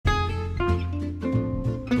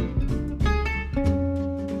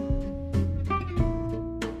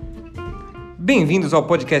Bem-vindos ao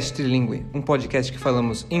podcast Trilingue, um podcast que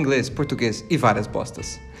falamos inglês, português e várias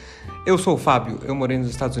bostas. Eu sou o Fábio, eu morei nos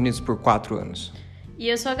Estados Unidos por 4 anos. E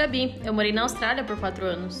eu sou a Gabi, eu morei na Austrália por 4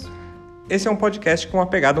 anos. Esse é um podcast com uma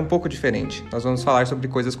pegada um pouco diferente. Nós vamos falar sobre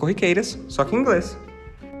coisas corriqueiras, só que em inglês.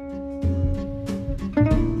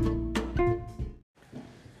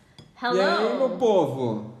 Hello! E aí, meu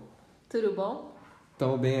povo? Tudo bom?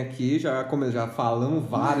 Estamos bem aqui, já falamos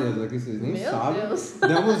várias aqui, vocês nem Meu sabem. Deus.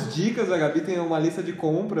 Demos dicas, a Gabi tem uma lista de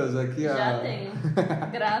compras aqui. Já tenho,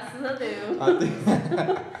 graças a Deus.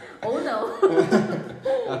 Ou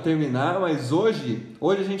não. A terminar, mas hoje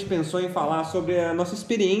a gente pensou em falar sobre a nossa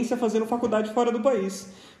experiência fazendo faculdade fora do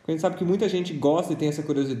país. Porque a gente sabe que muita gente gosta e tem essa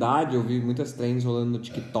curiosidade, eu vi muitas trends rolando no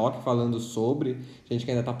TikTok falando sobre, gente que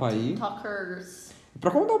ainda tá pra ir. Talkers. Pra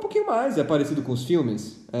contar um pouquinho mais, é parecido com os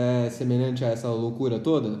filmes? É semelhante a essa loucura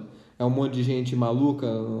toda? É um monte de gente maluca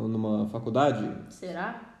numa faculdade?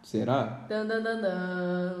 Será? Será? Dan, dan, dan,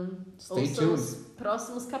 dan. Stay Ouça tuned. os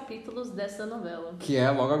próximos capítulos dessa novela. Que é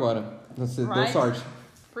logo agora. Você deu sorte.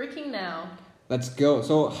 Freaking now. Let's go.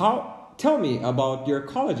 So tell me about your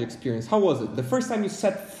college experience. How was it? The first time you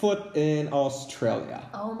set foot in Australia.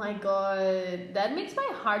 Oh my god, that makes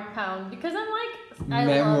my heart pound because I'm like, I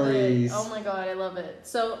Memories. love it. Oh my god, I love it.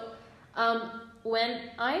 So,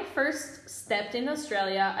 when I first stepped in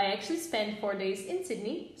Australia, I actually spent 4 days in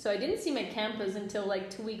Sydney. So I didn't see my campus until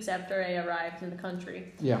like 2 weeks after I arrived in the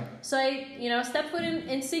country. Yeah. So I, stepped foot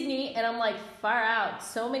in Sydney and I'm like, far out,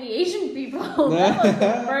 so many Asian people. That was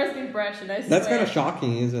the first impression, I swear. That's kind of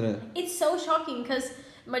shocking, isn't it? It's so shocking because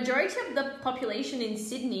majority of the population in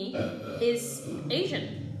Sydney is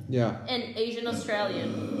Asian. Yeah. And Asian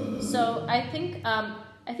Australian. So I think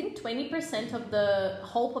 20% of the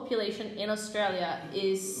whole population in Australia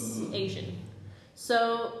is Asian.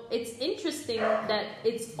 So it's interesting that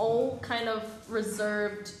it's all kind of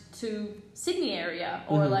reserved to Sydney area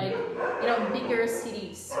or like, bigger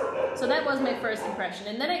cities. So that was my first impression.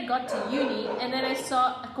 And then I got to uni and then I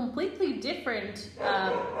saw a completely different,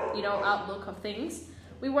 outlook of things.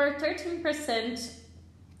 We were 13%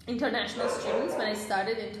 international students when I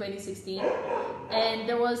started in 2016, and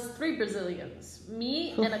there was 3 Brazilians,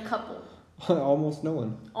 me and a couple. Almost no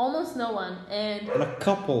one. And a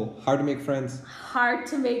couple. Hard to make friends.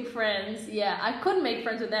 Yeah, I couldn't make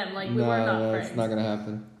friends with them. Like, we were not friends. It's not gonna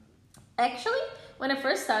happen. Actually, when I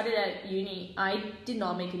first started at uni, I did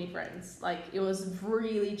not make any friends. Like, it was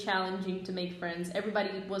really challenging to make friends. Everybody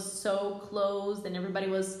was so closed and everybody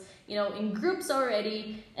was, in groups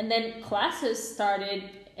already. And then classes started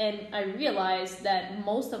and I realized that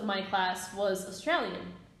most of my class was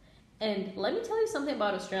Australian. And let me tell you something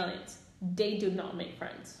about Australians. They do not make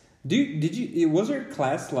friends. Was your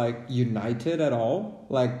class like united at all?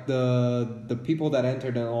 Like the people that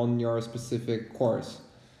entered on your specific course?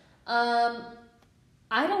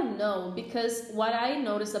 I don't know, because what I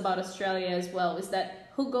noticed about Australia as well is that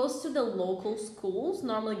who goes to the local schools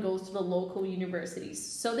normally goes to the local universities.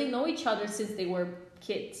 So they know each other since they were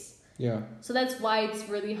kids. Yeah. So that's why it's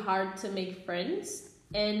really hard to make friends.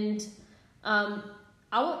 And I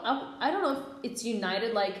don't know if it's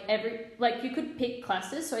united, like you could pick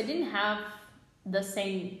classes. So I didn't have the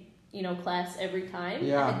same, class every time.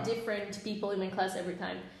 Yeah. I had different people in my class every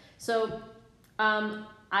time. So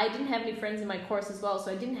I didn't have any friends in my course as well. So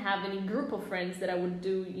I didn't have any group of friends that I would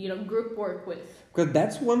do, group work with. Because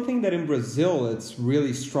that's one thing that in Brazil, it's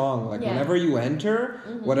really strong. Like, whenever you enter,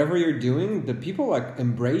 whatever you're doing, the people, like,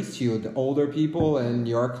 embrace you. The older people in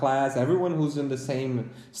your class, everyone who's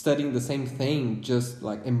studying the same thing, just,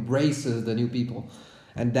 like, embraces the new people.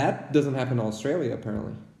 And that doesn't happen in Australia,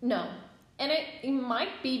 apparently. No. And it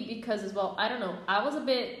might be because, as well, I don't know, I was a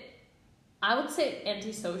bit, I would say,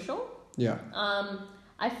 antisocial. Yeah.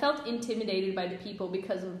 I felt intimidated by the people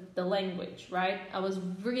because of the language, right? I was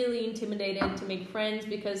really intimidated to make friends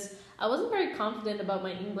because I wasn't very confident about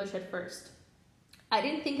my English at first. I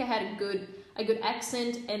didn't think I had a good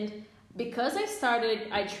accent, and because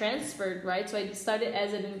I transferred, right? So I started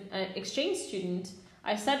as an exchange student.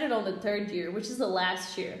 I started on the 3rd year, which is the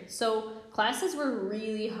last year. So classes were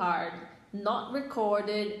really hard, not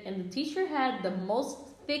recorded, and the teacher had the most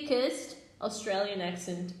thickest Australian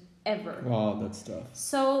accent ever. Wow, that's tough.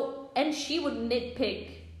 So, and she would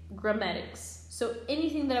nitpick grammatics. So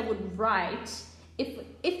anything that I would write,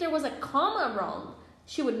 if there was a comma wrong,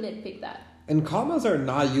 she would nitpick that. And commas are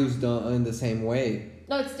not used in the same way.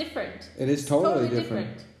 No, it's different. It is totally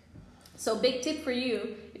different. So big tip for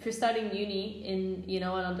you, if you're studying uni in,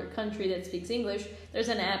 another country that speaks English, there's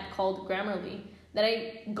an app called Grammarly that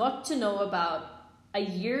I got to know about a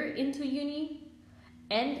year into uni,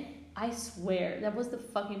 and I swear that was the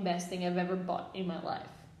fucking best thing I've ever bought in my life.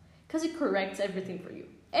 because it corrects everything for you.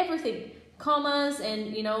 Everything. Commas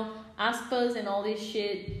and, you know, aspas and all this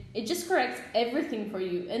shit. It just corrects everything for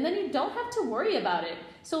you. And then you don't have to worry about it.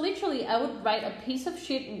 So literally, I would write a piece of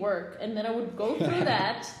shit work, and then I would go through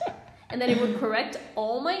that, and then it would correct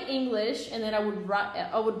all my English, and then I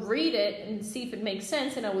would read it and see if it makes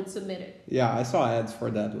sense, and I would submit it. Yeah, I saw ads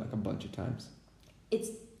for that like a bunch of times. It's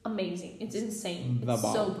amazing. It's insane. The It's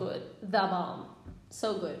bomb. so good. The bomb.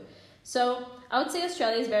 So good. So I would say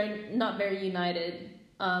Australia is not very united.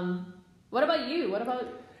 What about you? What about...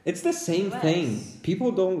 It's the same US? thing.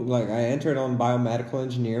 People don't like. I entered on biomedical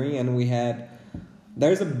engineering, and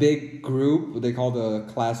there's a big group they call the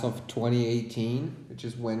class of 2018, which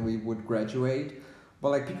is when we would graduate. But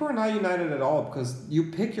like people are not united at all because you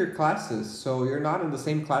pick your classes, so you're not in the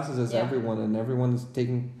same classes as everyone, and everyone's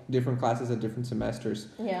taking different classes at different semesters.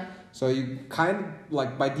 Yeah. So you kind of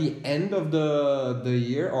like by the end of the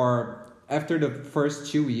year or after the first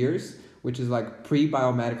 2 years, which is like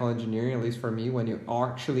pre-biomedical engineering, at least for me, when you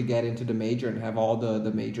actually get into the major and have all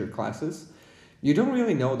the major classes, you don't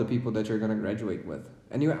really know the people that you're going to graduate with.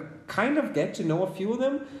 And you kind of get to know a few of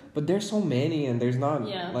them, but there's so many and there's not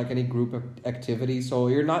like any group activity. So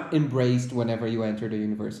you're not embraced whenever you enter the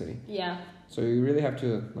university. Yeah. So you really have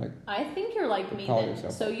to like... I think you're like me then.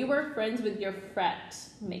 yourself. So you were friends with your frat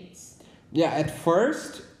mates. Yeah, at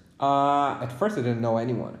first I didn't know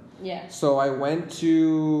anyone. Yeah. So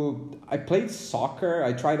I played soccer.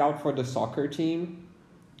 I tried out for the soccer team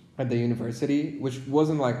at the university, which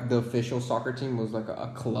wasn't like the official soccer team. It was like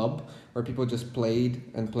a club where people just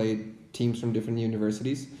played teams from different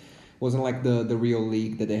universities. It wasn't like the real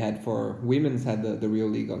league that they had for women's had the real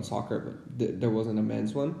league on soccer, but there wasn't a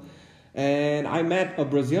men's one. And I met a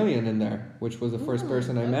Brazilian in there, which was the first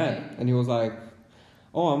person I met. And he was like,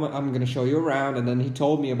 oh, I'm going to show you around. And then he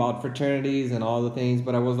told me about fraternities and all the things,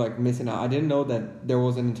 but I was like missing out. I didn't know that there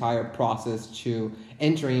was an entire process to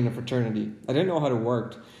entering a fraternity. I didn't know how it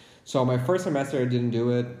worked. So my first semester, I didn't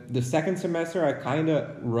do it. The second semester, I kind of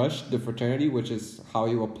rushed the fraternity, which is how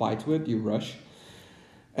you apply to it. You rush.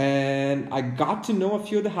 And I got to know a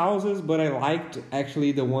few of the houses, but I liked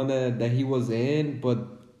actually the one that he was in, but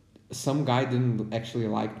some guy didn't actually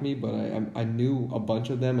like me, but I knew a bunch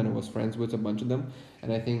of them and I was friends with a bunch of them.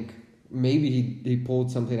 And I think maybe he pulled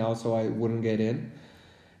something out so I wouldn't get in.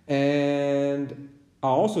 And I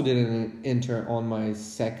also did an intern on my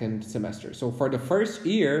second semester. So for the first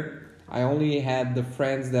year, I only had the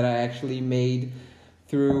friends that I actually made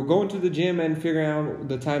through going to the gym and figuring out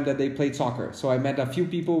the time that they played soccer. So I met a few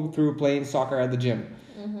people through playing soccer at the gym,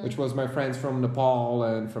 which was my friends from Nepal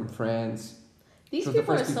and from France. These So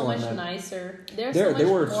people are so much nicer. They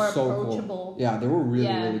were more approachable. Cool. Yeah, they were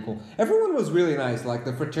really cool. Everyone was really nice. Like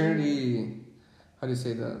the fraternity, how do you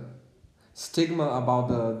say the stigma about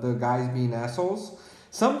the guys being assholes?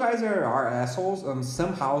 Some guys are assholes.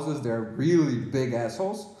 Some houses they're really big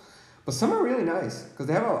assholes, but some are really nice because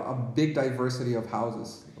they have a big diversity of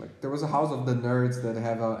houses. Like there was a house of the nerds that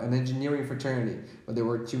have an engineering fraternity, but they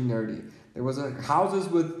were too nerdy. There was houses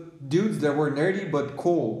with dudes that were nerdy but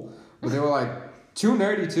cool, but they were like too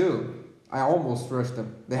nerdy too. I almost rushed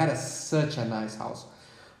them. They had such a nice house.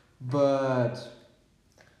 But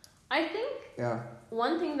I think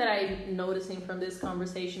one thing that I'm noticing from this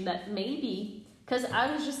conversation that maybe, because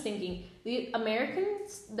I was just thinking, the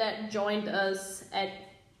Americans that joined us at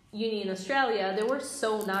uni in Australia, they were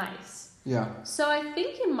so nice. Yeah. So I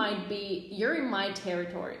think it might be, you're in my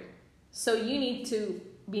territory, so you need to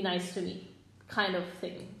be nice to me, kind of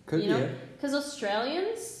thing. Could you know? be. Because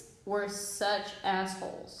Australians were such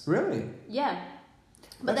assholes. Really? Yeah.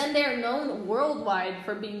 But then they're known worldwide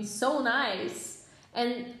for being so nice.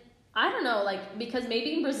 And I don't know, like, because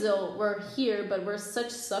maybe in Brazil we're here, but we're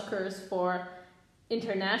such suckers for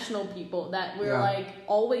international people that we're like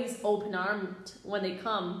always open armed when they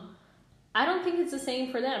come. I don't think it's the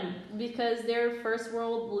same for them because they're first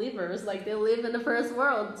world livers. Like they live in the first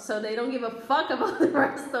world, so they don't give a fuck about the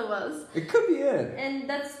rest of us. It could be it. And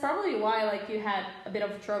that's probably why like you had a bit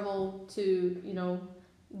of trouble to, you know,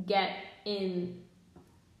 get in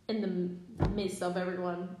the midst of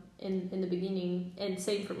everyone in the beginning, and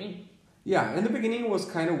same for me. Yeah, in the beginning it was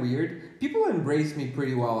kind of weird. People embraced me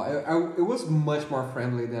pretty well. It was much more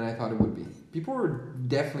friendly than I thought it would be. People were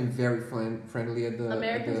definitely very friendly at the...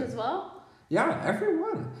 Americans as well? Yeah,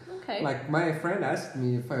 everyone. Okay. Like, my friend asked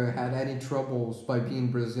me if I had any troubles by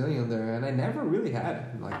being Brazilian there, and I never really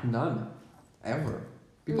had. Like, none. Ever.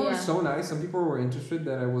 People were so nice. Some people were interested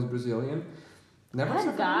that I was Brazilian. Never I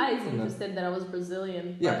had guys interested that I was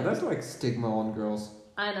Brazilian. Yeah, but that's like stigma on girls.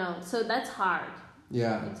 I know. So that's hard.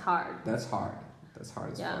 Yeah. It's hard. That's hard. That's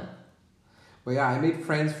hard as well. But yeah, I made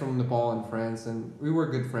friends from Nepal and France, and we were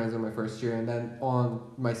good friends in my first year. And then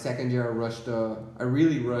on my second year, I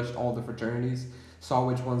really rushed all the fraternities, saw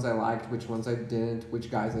which ones I liked, which ones I didn't,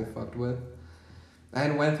 which guys I fucked with,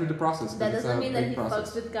 and went through the process. That doesn't mean that he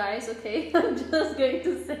fucks with guys, okay? I'm just going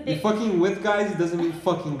to say. You fucking with guys doesn't mean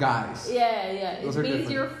fucking guys. Yeah. It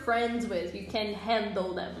means you're friends with. You can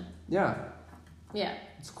handle them. Yeah. Yeah.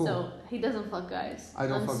 It's cool. So he doesn't fuck guys.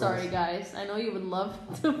 I'm sorry, guys. I know you would love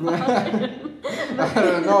to fuck him. I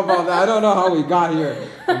don't know about that. I don't know how we got here.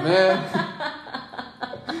 But man,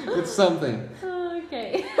 it's something.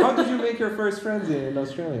 Okay. How did you make your first friends in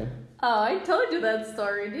Australia? Oh, I told you that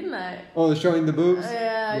story, didn't I? Oh, showing the boobs?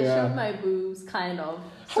 Yeah, I showed my boobs, kind of.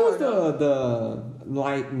 How was the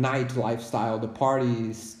night lifestyle, the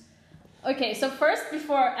parties? Okay, so first,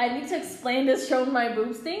 before I need to explain this show my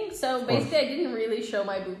boobs thing. So basically, I didn't really show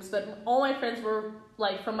my boobs, but all my friends were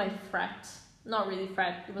like from my frat. Not really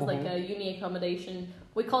frat. It was like a uni accommodation.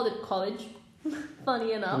 We called it college.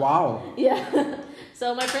 Funny enough. Wow. Yeah.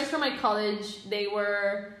 So my friends from my college, they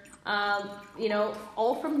were,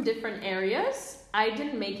 all from different areas. I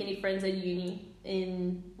didn't make any friends at uni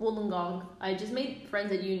in Wollongong. I just made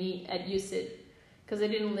friends at uni at UCIT. Because I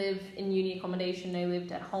didn't live in uni accommodation, I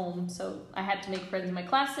lived at home. So I had to make friends in my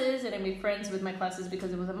classes, and I made friends with my classes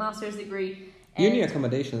because it was a master's degree. And uni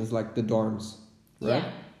accommodation is like the dorms, right?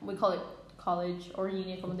 Yeah, we call it college or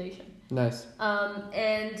uni accommodation. Nice.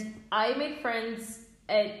 And I made friends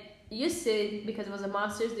at UCIT because it was a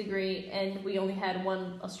master's degree, and we only had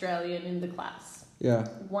one Australian in the class. Yeah.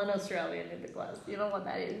 One Australian in the class. You know what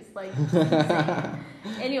that is? Like,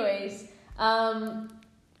 anyways,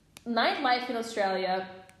 nightlife in Australia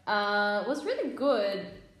was really good.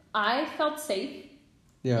 I felt safe.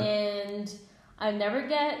 Yeah. And I never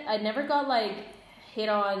got like hit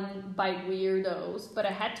on by weirdos, but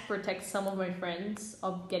I had to protect some of my friends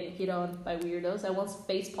of getting hit on by weirdos. I once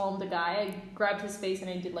face palmed a guy. I grabbed his face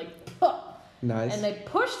and I did like, huh! Nice. And I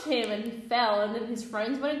pushed him and he fell, and then his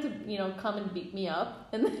friends wanted to, come and beat me up.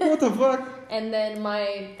 And then, what the fuck? And then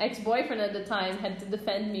my ex-boyfriend at the time had to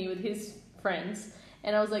defend me with his friends.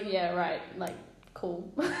 And I was like, yeah, right, like,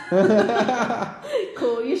 cool.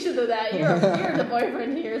 Cool, you should do that. You're the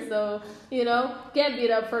boyfriend here, so, get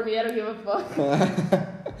beat up for me. I don't give a fuck.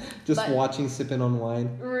 Just watching, sipping on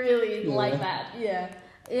wine. Really, like that, yeah.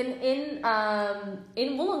 In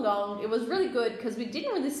Wollongong, it was really good because we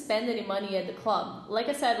didn't really spend any money at the club. Like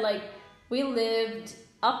I said, like, we lived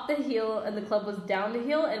up the hill and the club was down the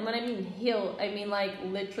hill. And when I mean hill, I mean like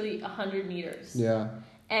literally 100 meters. Yeah.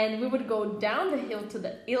 And we would go down the hill to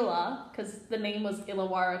the Illa, because the name was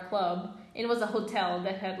Illawarra Club. And it was a hotel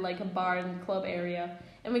that had like a bar and club area.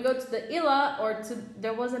 And we go to the Illa,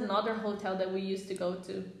 there was another hotel that we used to go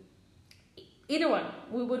to. Either one.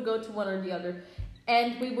 We would go to one or the other.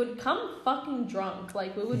 And we would come fucking drunk.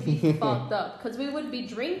 Like, we would be fucked up. Because we would be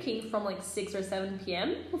drinking from like 6 or 7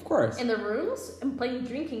 p.m. Of course. In the rooms and playing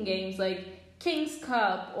drinking games like King's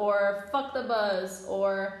Cup or Fuck the Buzz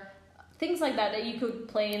or things like that you could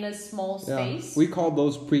play in a small space. We called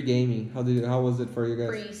those pre-gaming. How was it for you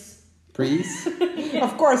guys? Prees. Yeah.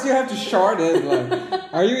 Of course, you have to shard it.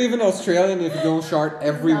 Like, are you even Australian if you don't shard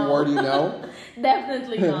every word you know?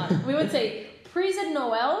 Definitely not. We would say prees at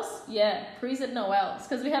Noel's. Yeah, prees at Noel's.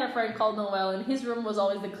 Because we had a friend called Noel, and his room was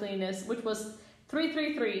always the cleanest, which was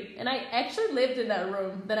 333. And I actually lived in that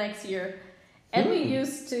room the next year. And we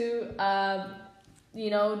used to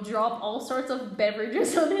drop all sorts of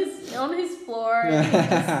beverages on his floor and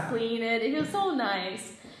just clean it. It was so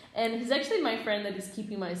nice. And he's actually my friend that is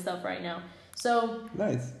keeping my stuff right now. So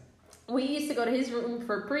nice. We used to go to his room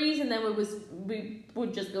for prees, and then we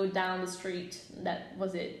would just go down the street. That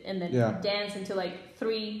was it. And then dance until like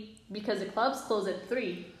 3 because the clubs close at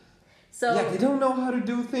 3. So they don't know how to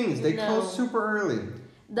do things. They close super early.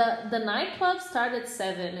 The nightclubs start at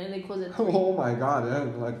 7 and they close at 3. Oh my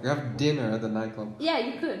god, like have dinner at the nightclub. Yeah,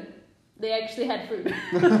 you could. They actually had food.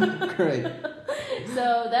 Great.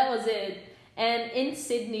 So that was it. And in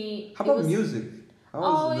Sydney, how about music? How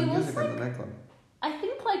was the music like, at the nightclub? I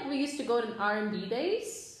think like we used to go to R&B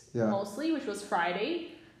days mostly, which was Friday.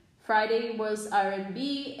 Friday was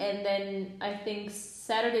R&B, and then I think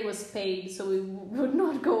Saturday was paid, so we would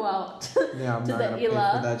not go out to the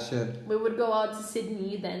Illa. For that shit. We would go out to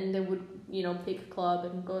Sydney, then they would pick a club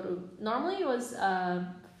and go to. Normally it was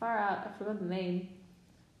far out. I forgot the name.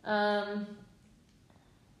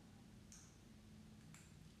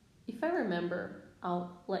 If I remember,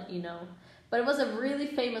 I'll let you know. But it was a really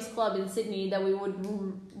famous club in Sydney that we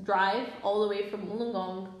would drive all the way from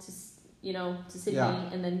Wollongong to Sydney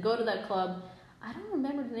and then go to that club. I don't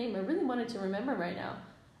remember the name. I really wanted to remember right now.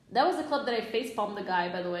 That was the club that I face palmed the guy,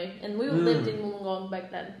 by the way. And we lived in Wollongong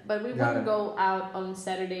back then. But we wouldn't go out on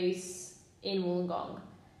Saturdays in Wollongong.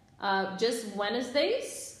 Just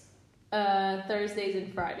Wednesdays, Thursdays,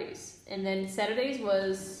 and Fridays. And then Saturdays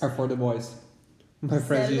was... Are for the boys. My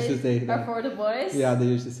friends used to say that. Are for the boys? Yeah, they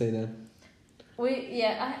used to say that.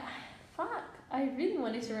 I really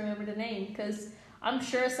wanted to remember the name because I'm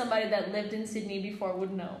sure somebody that lived in Sydney before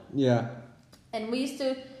would know. Yeah. And we used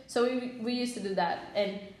to do that.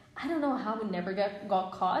 And I don't know how we never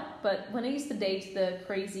got caught, but when I used to date the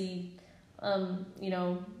crazy,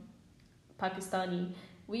 Pakistani,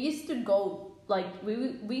 we used to go, like,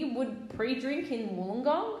 we would pre-drink in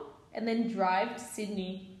Wollongong and then drive to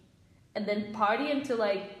Sydney and then party until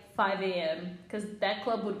like 5 a.m. because that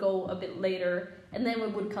club would go a bit later and then we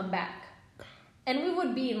would come back. And we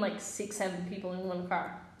would be in like 6-7 people in one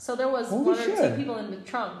car. So there was Holy one or shit. 2 people in the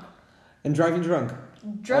trunk. And driving drunk.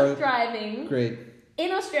 Driving. Great.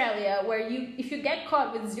 In Australia, where if you get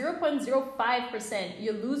caught with 0.05%,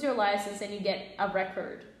 you lose your license and you get a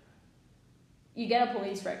record. You get a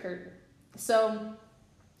police record. So,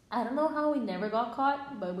 I don't know how we never got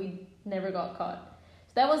caught, but we never got caught.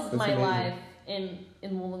 So that was my life in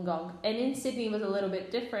Wollongong. And in Sydney it was a little bit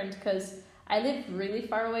different because I lived really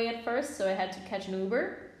far away at first, so I had to catch an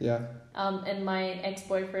Uber. Yeah. And my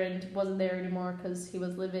ex-boyfriend wasn't there anymore because he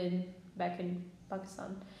was living back in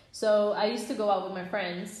Pakistan. So I used to go out with my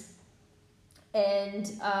friends.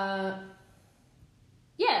 And,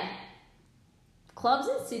 clubs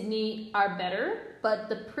in Sydney are better, but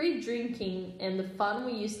the pre-drinking and the fun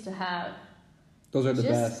we used to have... Those are the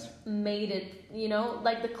best. Made it,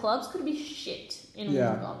 like the clubs could be shit in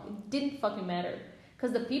Wollongong. It didn't fucking matter.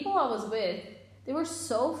 Because the people I was with, they were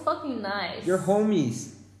so fucking nice. Your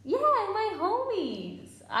homies. Yeah, my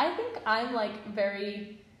homies. I think I'm like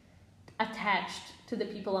very attached to the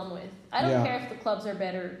people I'm with. I don't care if the clubs are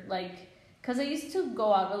better. Like, because I used to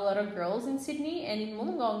go out with a lot of girls in Sydney and in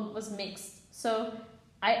Wollongong was mixed. So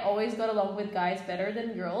I always got along with guys better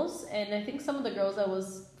than girls. And I think some of the girls I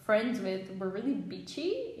was friends with were really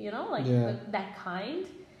bitchy, that kind.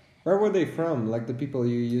 Where were they from? Like the people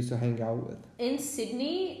you used to hang out with? In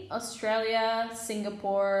Sydney, Australia,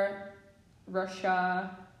 Singapore,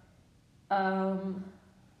 Russia,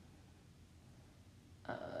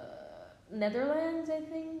 Netherlands, I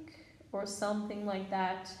think, or something like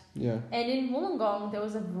that. Yeah. And in Wollongong, there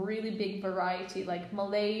was a really big variety, like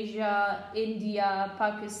Malaysia, India,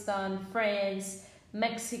 Pakistan, France,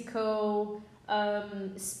 Mexico,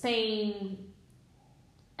 Spain,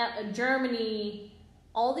 Germany.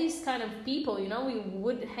 All these kind of people, we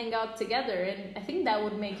would hang out together, and I think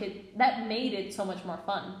that made it so much more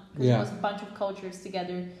fun because there was a bunch of cultures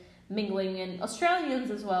together mingling, and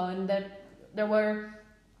Australians as well, and that there were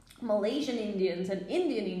Malaysian Indians and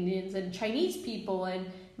Indian Indians and Chinese people and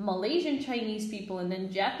Malaysian Chinese people and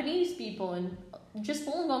then Japanese people, and just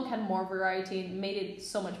Wollongong had more variety and made it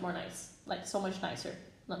so much more nice, like so much nicer.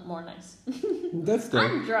 Not more nice. That's dope.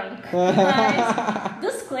 I'm drunk, guys.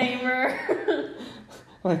 Disclaimer.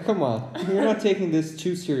 Like, come on. You're not taking this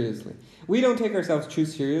too seriously. We don't take ourselves too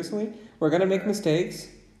seriously. We're going to make mistakes.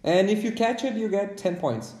 And if you catch it, you get 10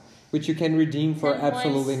 points, which you can redeem for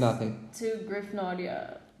absolutely nothing. To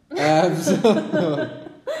Griffnodia. Absolutely.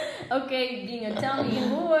 Okay, Dina, tell me,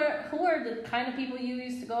 who are the kind of people you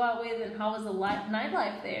used to go out with, and how was the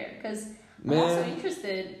nightlife there? Because I'm also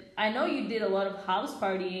interested. I know you did a lot of house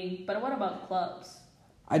partying, but what about clubs?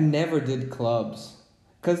 I never did clubs.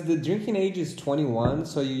 Because the drinking age is 21,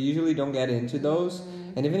 so you usually don't get into those.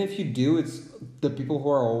 And even if you do, it's the people who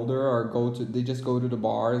are older they just go to the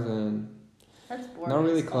bars and... That's boring. Not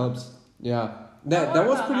really clubs. Yeah. That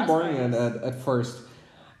was pretty boring at first.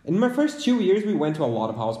 In my first 2 years, we went to a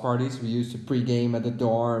lot of house parties. We used to pregame at the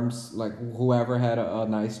dorms. Like, whoever had a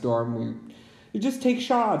nice dorm, you just take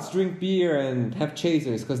shots, drink beer, and have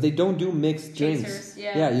chasers. Because they don't do mixed drinks.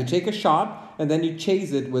 Yeah, you take a shot... And then you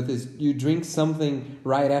chase it with you drink something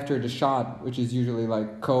right after the shot, which is usually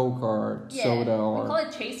like Coke or soda. Or... We call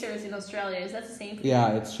it chasers in Australia. Is that the same thing?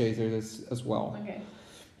 Yeah, it's chasers as well. Okay.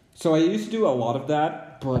 So I used to do a lot of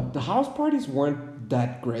that, but the house parties weren't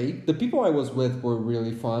that great. The people I was with were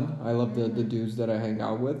really fun. I love the dudes that I hang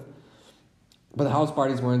out with. But the house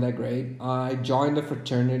parties weren't that great. I joined a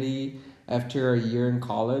fraternity after a year in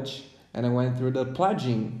college, and I went through the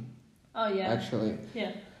pledging. Oh, yeah. Actually.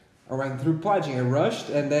 Yeah. I went through pledging. I rushed,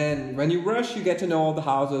 and then when you rush, you get to know all the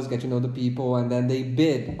houses, get to know the people, and then they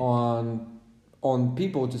bid on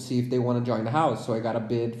people to see if they want to join the house. So I got a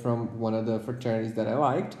bid from one of the fraternities that I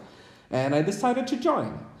liked, and I decided to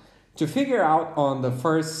join. to figure out on the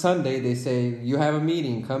first Sunday, they say, you have a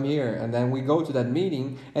meeting, come here. And then we go to that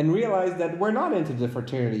meeting and realize that we're not into the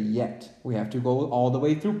fraternity yet. We have to go all the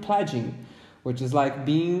way through pledging, which is like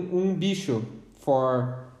being un bicho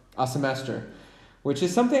for a semester, which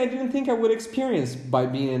is something I didn't think I would experience by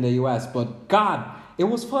being in the US. But God, it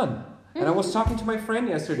was fun. And I was talking to my friend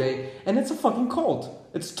yesterday, and it's a fucking cult.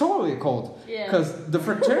 It's totally a cult. Yeah. Because the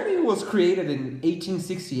fraternity was created in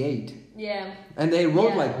 1868. Yeah. And they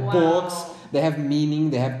wrote wow. books, they have meaning,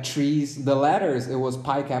 they have trees. The letters, it was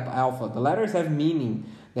Pi Kappa Alpha. The letters have meaning.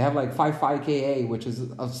 They have like Phi Phi Ka, which is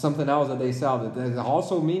something else that they sell. There's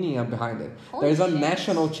also meaning behind it. Holy There's a shit.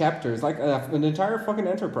 national chapter. It's like an entire fucking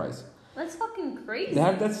enterprise. That's fucking crazy. They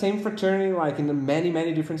have that same fraternity like in the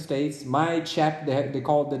many different states. They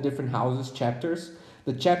call the different houses chapters.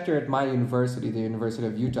 The chapter at my university, the University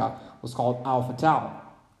of Utah, was called Alpha Tau.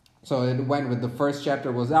 So it went with the first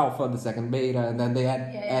chapter was Alpha, the second Beta, and then they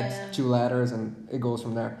add 2 letters, and it goes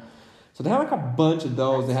from there. So they had like a bunch of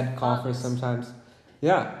those. They had conference sometimes.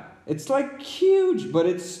 Yeah, it's like huge, but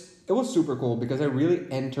it was super cool because I really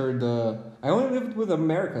entered I only lived with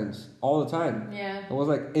Americans all the time. Yeah. I was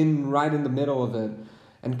like right in the middle of it,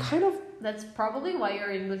 and kind of. That's probably why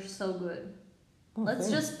your English is so good. Let's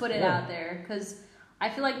thanks. just put it out there, because I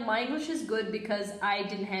feel like my English is good because I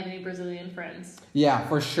didn't have any Brazilian friends. Yeah,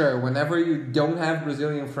 for sure. Whenever you don't have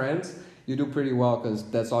Brazilian friends, you do pretty well because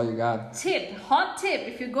that's all you got. Hot tip.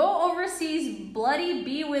 If you go overseas,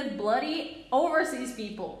 be with bloody overseas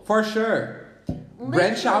people. For sure.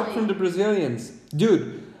 Branch out Literally. from the Brazilians.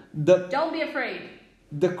 Dude, Don't be afraid.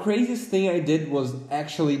 the craziest thing I did was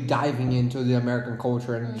actually diving into the American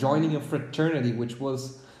culture and joining a fraternity, which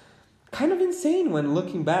was kind of insane when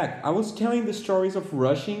looking back. I was telling the stories of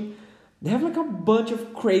rushing. They have like a bunch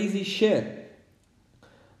of crazy shit.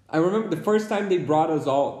 I remember the first time they brought us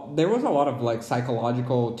all, there was a lot of like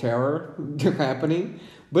psychological terror happening,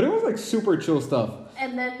 but it was like super chill stuff.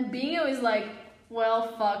 And then being always like,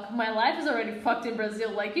 well, fuck, my life is already fucked in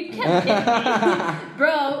Brazil. Like, you can't hit me.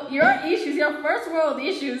 Bro, your issues, your first world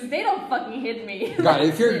issues, they don't fucking hit me. God,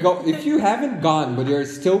 if you haven't gone but you're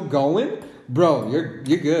still going, bro, you're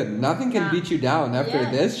good. Nothing can beat you down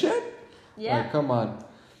after this shit. Yeah. Like, come on.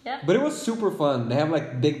 Yeah. But it was super fun. They have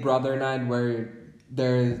like Big Brother night where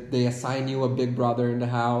they assign you a big brother in the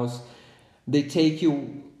house. They take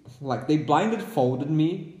you, like, they blindfolded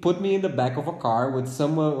me, put me in the back of a car with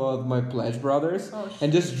some of my pledge brothers,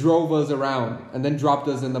 and just drove us around and then dropped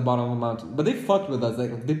us in the bottom of a mountain. But they fucked with us.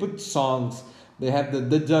 They put songs. They have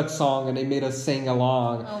the duck song and they made us sing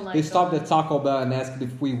along. They stopped at Taco Bell and asked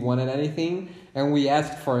if we wanted anything, and we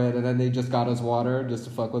asked for it, and then they just got us water just to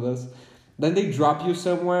fuck with us. Then they drop you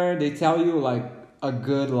somewhere. They tell you like a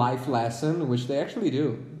good life lesson, which they actually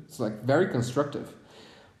do. It's like very constructive.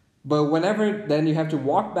 But whenever then you have to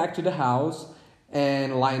walk back to the house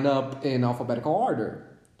and line up in alphabetical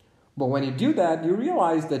order. But when you do that, you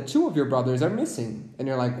realize that 2 of your brothers are missing. And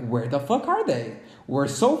you're like, where the fuck are they? We're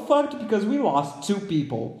so fucked because we lost 2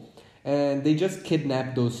 people. And they just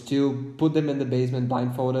kidnapped those 2, put them in the basement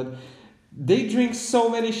blindfolded. They drink so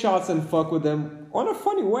many shots and fuck with them on a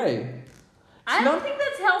funny way. I don't think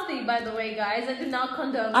that's healthy, by the way, guys. I do not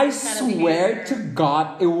condone I this kind of swear behavior. to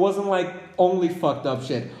God, it wasn't like only fucked up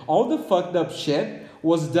shit. All the fucked up shit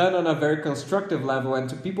was done on a very constructive level and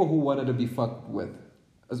to people who wanted to be fucked with.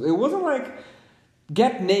 It wasn't like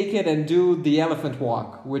get naked and do the elephant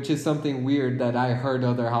walk, which is something weird that I heard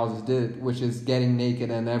other houses did, which is getting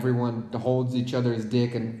naked and everyone holds each other's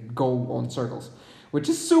dick and go on circles, which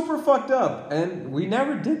is super fucked up. And we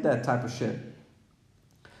never did that type of shit.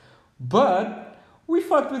 But we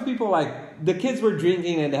fucked with people like the kids were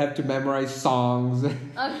drinking and they have to memorize songs.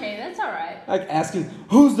 Okay, that's alright. Like asking,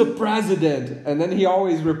 who's the president? And then he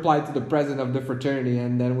always replied to the president of the fraternity.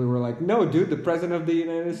 And then we were like, no, dude, the president of the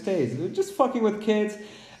United States. We're just fucking with kids.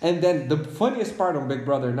 And then the funniest part on Big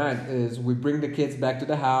Brother night is we bring the kids back to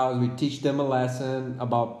the house. We teach them a lesson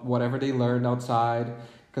about whatever they learned outside.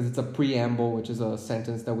 Because it's a preamble, which is a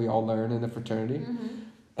sentence that we all learn in the fraternity. Mm-hmm.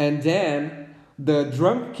 And then the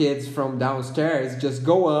drunk kids from downstairs just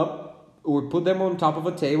go up, we put them on top of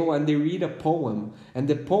a table and they read a poem. And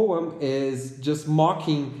the poem is just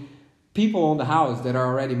mocking people on the house that are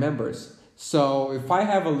already members. So if I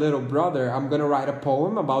have a little brother, I'm going to write a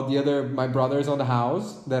poem about my brothers on the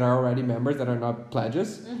house that are already members, that are not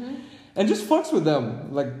pledges. Mm-hmm. And just fucks with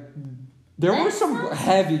them. Like, there were some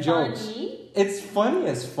heavy jokes. It's funny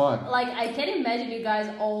as fuck. Like, I can imagine you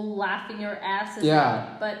guys all laughing your asses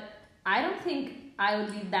off, but I don't think I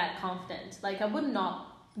would be that confident. Like, I would not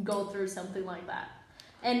go through something like that.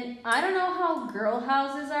 And I don't know how girl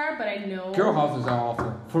houses are, but I know... Girl houses are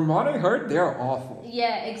awful. From what I heard, they're awful.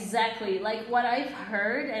 Yeah, exactly. Like what I've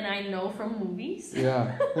heard and I know from movies.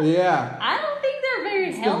 Yeah. Yeah. I don't think they're very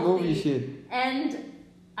It's healthy. the movie shit. And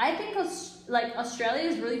I think Australia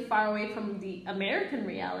is really far away from the American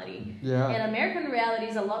reality. Yeah. And American reality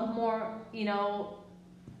is a lot more,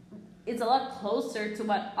 it's a lot closer to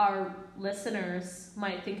what our listeners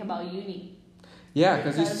might think about uni. Yeah,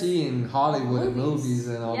 because you see in Hollywood movies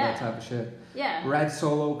and all that type of shit. Yeah. Red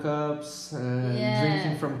Solo cups and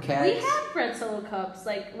drinking from kegs. We have red Solo cups.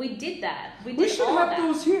 Like, we did that. We should have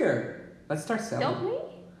those here. Let's start selling. Don't we?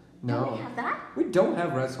 No. Don't we have that? We don't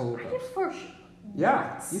have red Solo I cups. did for sure.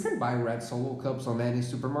 Yeah, What? you can buy red Solo cups on any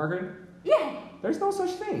supermarket. Yeah. There's no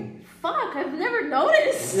such thing. Fuck, I've never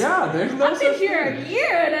noticed. Yeah, there's no I've been such here thing. a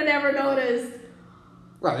year and I never noticed.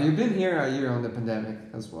 Well, you've been here a year on the pandemic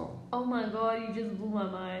as well. Oh my god, you just blew my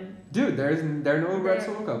mind. Dude, there are no red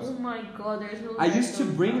Solo cups. Oh my god, there's no I red used to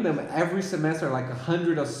Solo bring cups. them every semester, like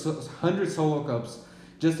 100 Solo cups,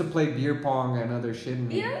 just to play beer pong and other shit.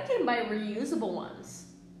 You can buy reusable ones.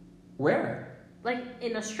 Where? Like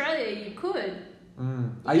in Australia, you could.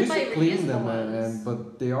 I can used to buy clean them, reusable ones.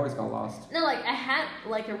 but they always got lost. No, like I had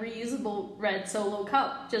like a reusable red Solo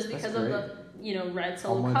cup just That's because of great. the red How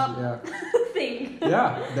Solo much? cup Yeah. thing.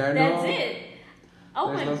 Yeah, there That's no. it. Oh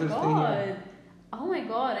there's my no such thing god. here. Oh my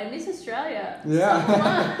god, I miss Australia Yeah. so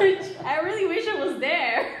much. I really wish I was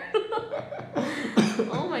there.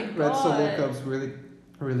 Oh my god. Red Solo cups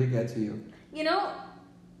really get to you.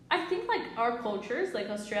 I think like our cultures, like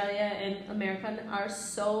Australia and American, are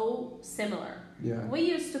so similar. Yeah. I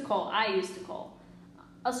used to call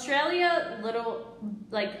Australia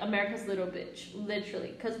like America's little bitch,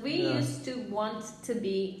 literally, because we used to want to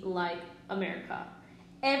be like America.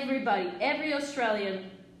 Every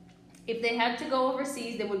Australian, if they had to go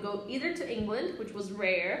overseas, they would go either to England, which was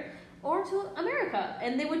rare, or to America,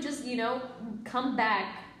 and they would just come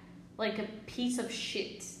back like a piece of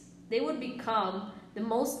shit. They would become the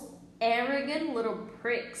most arrogant little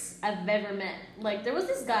pricks I've ever met. Like, there was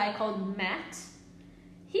this guy called Matt.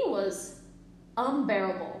 He was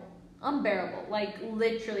unbearable. Like,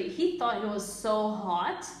 literally, he thought he was so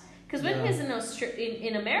hot. Because when he's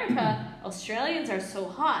in America, Australians are so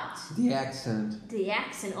hot. The accent.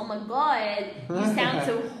 Oh my god, you sound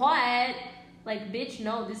so hot. Like, bitch,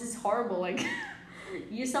 no, this is horrible. Like,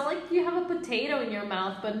 you sound like you have a potato in your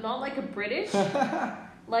mouth, but not like a British.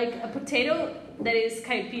 Like a potato that is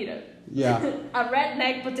caipira. Yeah. A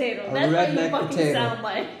redneck potato. That's what you fucking sound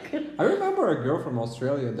like. I remember a girl from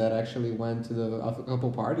Australia that actually went to a couple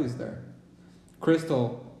parties there.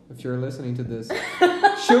 Crystal, if you're listening to this,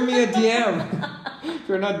 shoot me a DM if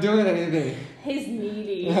you're not doing anything. He's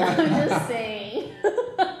needy. I'm just saying.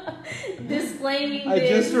 Disclaiming I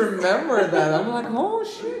this. just remember that. I'm like, oh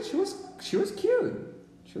shit, she was cute.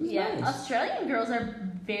 She was nice. Australian girls are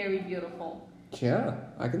very beautiful. Yeah,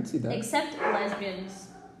 I can see that. Except lesbians.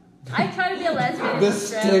 I try to be a lesbian in The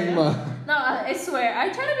Australia. stigma. No, I swear. I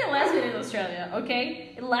try to be a lesbian in Australia,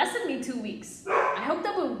 okay? It lasted me 2 weeks. I hooked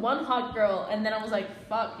up with one hot girl, and then I was like,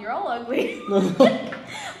 fuck, you're all ugly.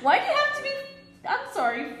 Why do you have to be, I'm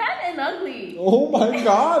sorry, fat and ugly? Oh my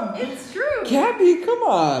god. It's true. Gabby, come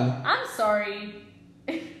on. I'm sorry.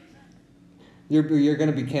 You're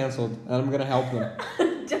gonna be cancelled, and I'm gonna help them.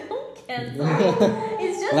 Don't cancel.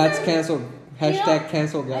 It's just Let's that- cancel. Hashtag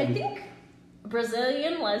cancel I Gabby. think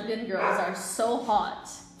Brazilian lesbian girls are so hot.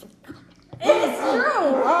 It's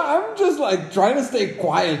true. I'm just like trying to stay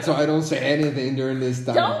quiet so I don't say anything during this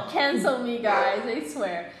time. Don't cancel me, guys. I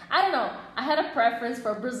swear. I don't know. I had a preference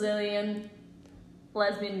for Brazilian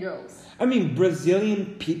lesbian girls. I mean,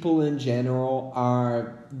 Brazilian people in general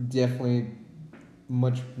are definitely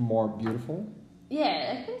much more beautiful.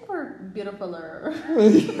 Yeah, I think we're beautifuler.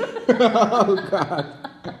 Oh god.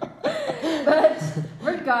 But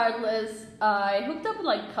regardless, I hooked up with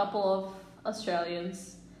like a couple of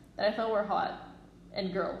Australians that I thought were hot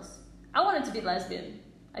and girls. I wanted to be lesbian.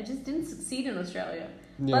 I just didn't succeed in Australia.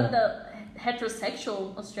 Yeah. But the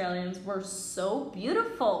heterosexual Australians were so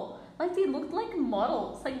beautiful. Like, they looked like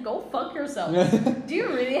models. Like, go fuck yourself. Do you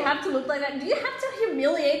really have to look like that? Do you have to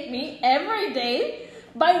humiliate me every day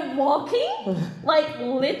by walking? Like,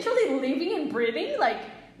 literally living and breathing? Like,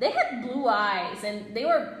 they had blue eyes, and they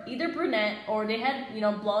were either brunette or they had,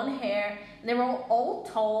 blonde hair. And they were all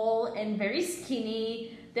tall and very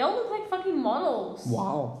skinny. They all looked like fucking models.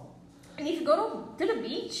 Wow. And if you go to the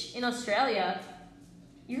beach in Australia,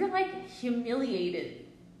 you're like humiliated.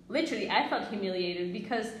 Literally, I felt humiliated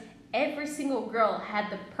because every single girl had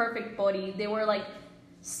the perfect body. They were like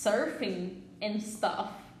surfing and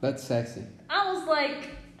stuff. That's sexy. I was like,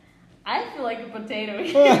 I feel like a potato.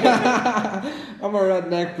 I'm a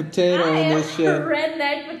redneck potato I in am this shit. a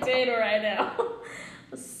redneck potato right now.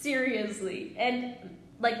 Seriously. And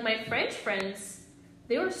like my French friends,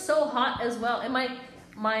 they were so hot as well. And my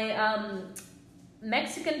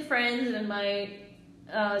Mexican friends and my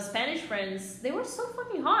Spanish friends, they were so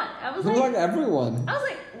fucking hot. I was like everyone. I was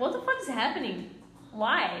like, what the fuck is happening?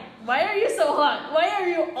 Why? Why are you so hot? Why are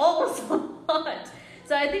you all so hot?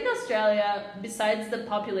 So I think Australia, besides the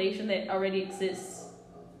population that already exists,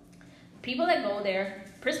 people that go there,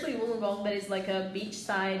 principally Wollongong, that is like a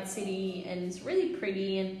beachside city and it's really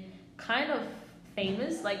pretty and kind of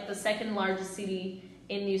famous, like the second largest city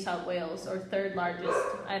in New South Wales or third largest.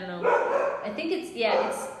 I don't know. I think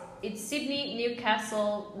it's Sydney,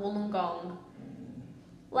 Newcastle, Wollongong.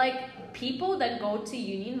 Like people that go to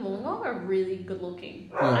uni in Wollongong are really good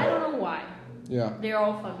looking. Yeah. I don't know why. Yeah. They're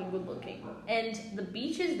all fucking good looking. And the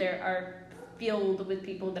beaches there are filled with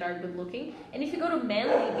people that are good looking. And if you go to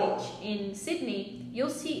Manly Beach in Sydney, you'll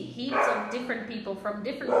see heaps of different people from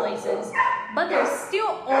different places, but they're still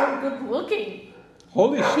all good looking.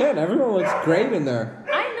 Holy shit, everyone looks great in there.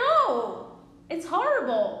 I know. It's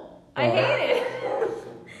horrible. I hate it.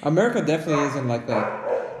 America definitely isn't like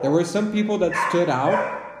that. There were some people that stood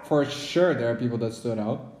out. For sure, there are people that stood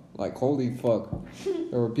out. Like, holy fuck.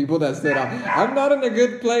 There were people that stood out. I'm not in a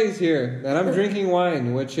good place here. And I'm drinking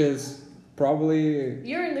wine, which is probably...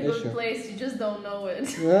 You're in the good place, you just don't know it.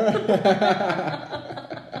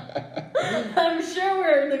 I'm sure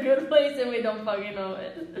we're in the good place and we don't fucking know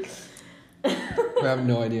it. I have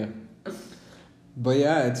no idea. But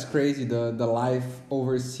yeah, it's crazy. The life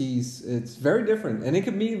overseas, it's very different. And it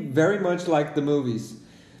can be very much like the movies.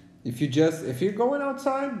 If you're going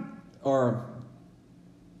outside or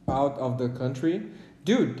out of the country,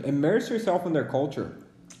 dude, immerse yourself in their culture.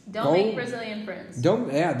 Don't make Brazilian friends. Don't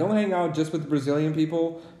hang out just with Brazilian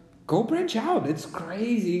people. Go branch out. It's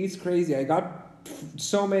crazy. I got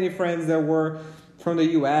so many friends that were from the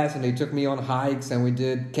US and they took me on hikes and we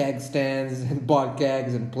did keg stands and bought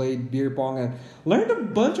kegs and played beer pong and learned a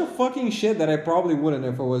bunch of fucking shit that I probably wouldn't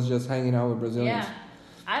if I was just hanging out with Brazilians. Yeah.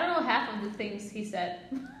 I don't know half of the things he said.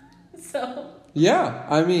 So yeah,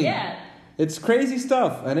 I mean, yeah. It's crazy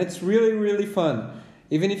stuff and it's really, really fun.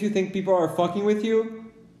 Even if you think people are fucking with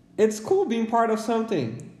you, it's cool being part of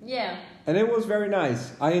something. Yeah. And it was very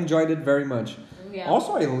nice. I enjoyed it very much. Yeah.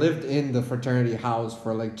 Also, I lived in the fraternity house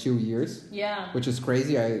for like 2 years. Yeah. Which is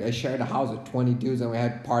crazy. I shared a house with 20 dudes and we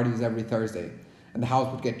had parties every Thursday. And the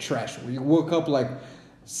house would get trashed. We woke up like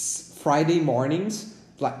Friday mornings.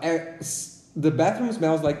 Like the bathroom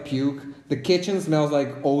smells like puke. The kitchen smells like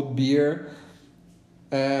old beer.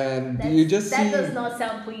 And you just see... That does not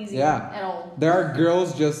sound pleasing at all. There are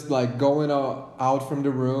girls just like going out from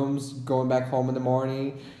the rooms, going back home in the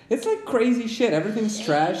morning. It's like crazy shit. Everything's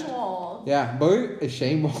trashed. Yeah, but a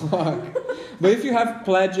shame walk. But if you have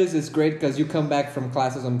pledges, it's great because you come back from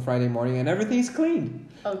classes on Friday morning and everything's clean.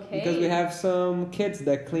 Okay. Because we have some kids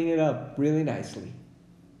that clean it up really nicely.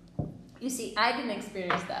 You see, I didn't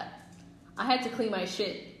experience that. I had to clean my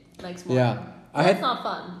shit next morning. Yeah. That's not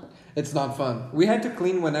fun. It's not fun. We had to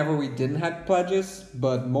clean whenever we didn't have pledges,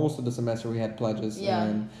 but most of the semester we had pledges. Yeah.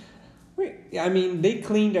 And they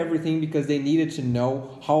cleaned everything because they needed to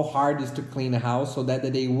know how hard it is to clean a house so that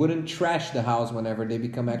they wouldn't trash the house whenever they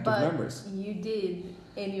become active members. You did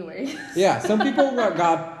anyway. Yeah, some people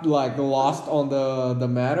got like lost on the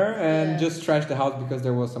matter and just trashed the house because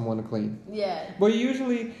there was someone to clean. Yeah. But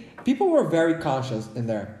usually people were very conscious in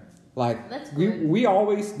there. Like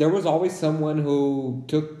there was always someone who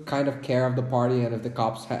took kind of care of the party, and if the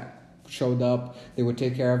cops showed up, they would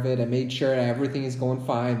take care of it and made sure everything is going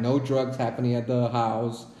fine, no drugs happening at the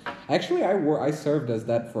house. Actually, I served as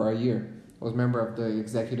that for a year. I was a member of the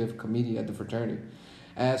executive committee at the fraternity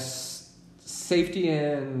as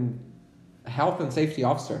health and safety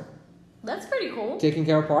officer. That's pretty cool. Taking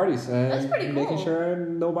care of parties and making cool. sure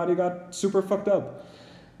nobody got super fucked up.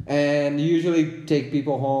 And usually take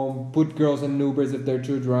people home, put girls in Ubers if they're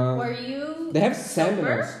too drunk. Were you They have sober?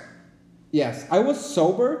 seminars. Yes, I was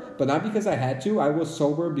sober, but not because I had to. I was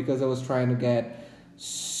sober because I was trying to get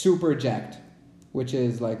super jacked, which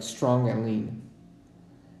is like strong and lean.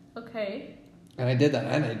 Okay. And I did that,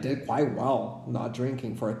 and I did quite well not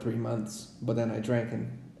drinking for 3 months. But then I drank,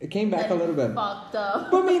 and it came back a little bit. Fucked up.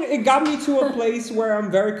 But I mean, it got me to a place where I'm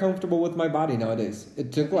very comfortable with my body nowadays.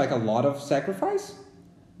 It took like a lot of sacrifice.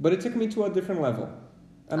 But it took me to a different level.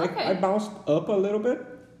 And I bounced up a little bit.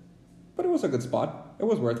 But it was a good spot. It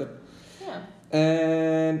was worth it. Yeah.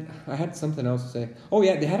 And I had something else to say. Oh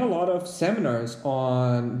yeah, they had a lot of seminars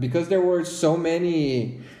on... Because there were so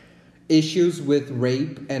many issues with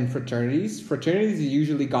rape and fraternities. Fraternities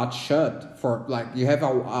usually got shut for, like, you have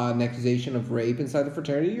an accusation of rape inside the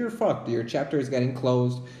fraternity, you're fucked. Your chapter is getting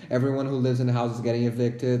closed. Everyone who lives in the house is getting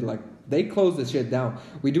evicted. Like, they close this shit down.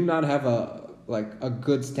 We do not have a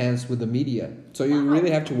good stance with the media. So you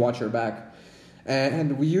really have to watch your back.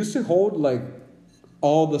 And we used to hold, like,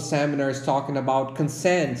 all the seminars talking about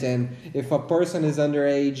consent, and if a person is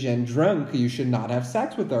underage and drunk, you should not have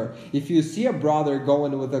sex with her. If you see a brother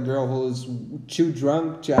going with a girl who is too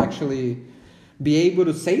drunk to actually be able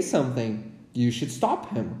to say something, you should stop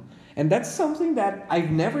him. And that's something that I've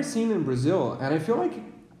never seen in Brazil, and I feel like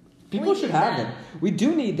people should have it. We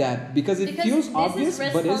do need that because it feels obvious,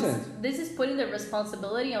 but isn't. This is putting the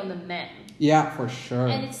responsibility on the man. Yeah, for sure.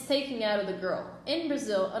 And it's taking out of the girl. In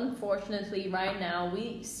Brazil, unfortunately, right now,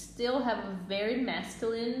 we still have a very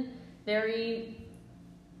masculine, very...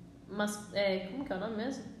 como que é o nome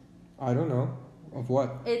mesmo? I don't know. Of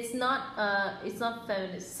what? It's not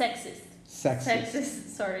feminist. Sexist. Sexist.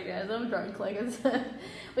 Sorry, guys. I'm drunk.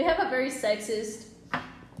 We have a very sexist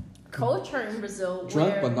culture in Brazil.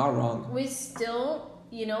 Drunk, but not wrong. We still,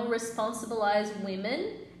 responsibilize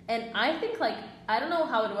women. And I think, I don't know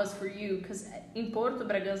how it was for you, because in Porto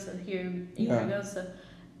Bragança, here in Bragança,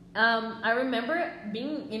 I remember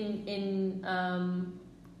being in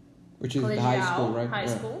which is the high school, right? High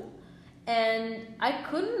school. And I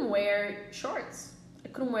couldn't wear shorts. I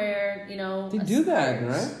couldn't wear, They do that,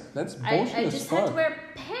 right? That's bullshit. I just had to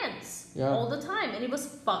wear pants all the time. And it was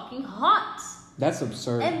fucking hot. That's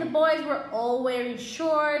absurd. And the boys were all wearing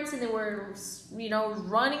shorts and they were,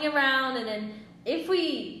 running around. And then if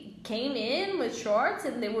we came in with shorts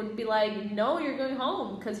and they would be like, no, you're going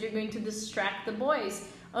home because you're going to distract the boys.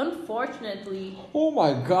 Unfortunately, oh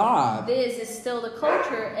my god, this is still the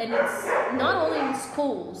culture, and it's not only in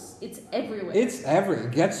schools, it's everywhere.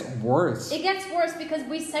 It gets worse. It gets worse because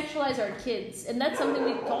we sexualize our kids, and that's something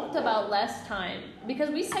we talked about last time. Because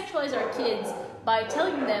we sexualize our kids by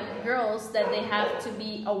telling them, girls, that they have to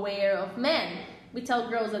be aware of men. We tell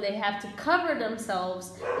girls that they have to cover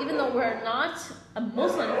themselves, even though we're not a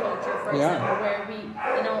Muslim culture, for example, where we,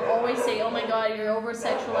 always say, oh my god, you're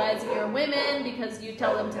over-sexualizing your women because you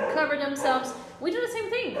tell them to cover themselves. We do the same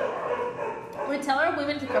thing. We tell our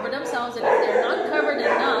women to cover themselves, and if they're not covered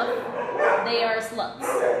enough, they are sluts,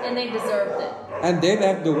 and they deserved it. And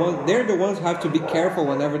they're the ones who have to be careful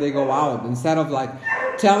whenever they go out, instead of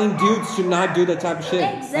telling dudes to not do that type of shit.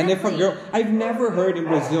 Exactly. And if a girl, I've never heard in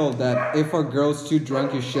Brazil that if a girl's too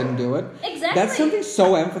drunk, you shouldn't do it. Exactly. That's something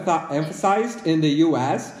so emphasized in the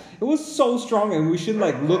US. It was so strong, and we should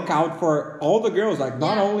look out for all the girls.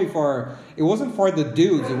 Not only for, it wasn't for the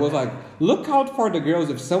dudes. It was look out for the girls.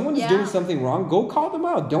 If someone's doing something wrong, go call them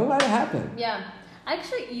out. Don't let it happen. Yeah.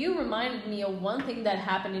 Actually, you reminded me of one thing that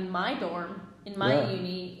happened in my dorm, in my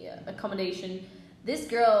uni accommodation. This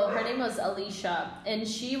girl, her name was Alicia, and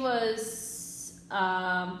she was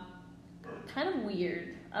kind of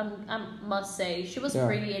weird. I must say, she was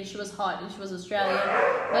pretty and she was hot and she was Australian,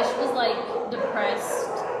 but she was depressed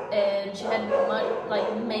and she had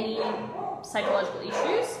many psychological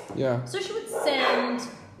issues. Yeah. So she would send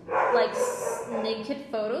naked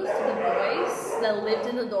photos to the boys that lived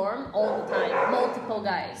in the dorm all the time, multiple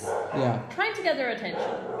guys. Yeah. Trying to get their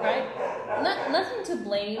attention, right? Nothing to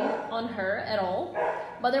blame on her at all,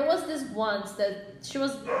 but there was this once that she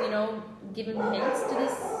was, giving hints to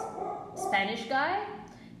this Spanish guy.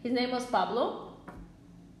 His name was Pablo,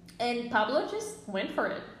 and Pablo just went for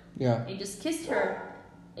it. Yeah. He just kissed her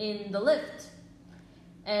in the lift,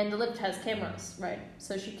 and the lift has cameras, right?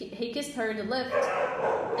 So he kissed her in the lift,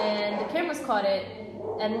 and the cameras caught it,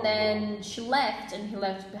 and then she left, and he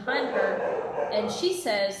left behind her, and she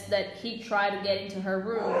says that he tried to get into her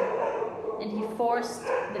room, and he forced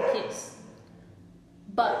the kiss.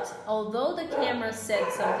 But although the camera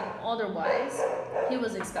said something otherwise, he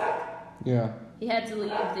was expelled. Yeah. He had to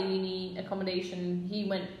leave the uni accommodation. He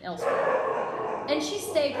went elsewhere. And she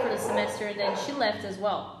stayed for the semester, and then she left as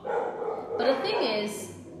well. But the thing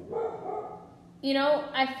is,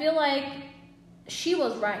 I feel like she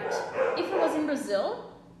was right. If it was in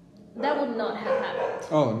Brazil, that would not have happened.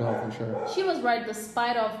 Oh, no, for sure. She was right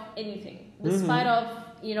despite of anything. Despite of,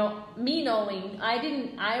 me knowing.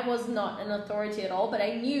 I was not an authority at all, but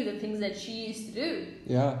I knew the things that she used to do.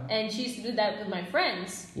 Yeah. And she used to do that with my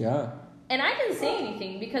friends. Yeah. And I didn't say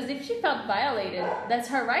anything because if she felt violated, that's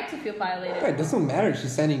her right to feel violated. Yeah, it doesn't matter if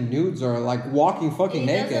she's sending nudes or walking fucking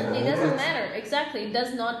naked. It doesn't matter. Exactly. It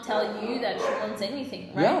does not tell you that she wants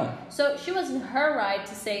anything, right? Yeah. So she was in her right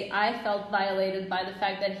to say, I felt violated by the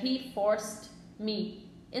fact that he forced me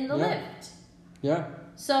in the lift. Yeah.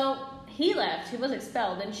 So he left. He was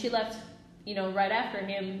expelled, and she left right after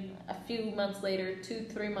him, a few months later,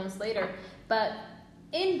 2-3 months later. But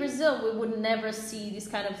in Brazil, we would never see this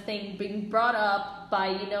kind of thing being brought up by,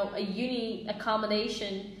 a uni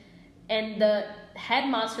accommodation, and the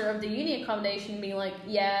headmaster of the uni accommodation being like,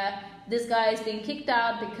 yeah, this guy is being kicked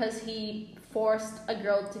out because he forced a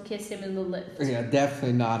girl to kiss him in the lift. Yeah,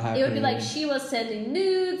 definitely not happening. It would be like she was sending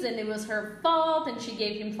nudes and it was her fault and she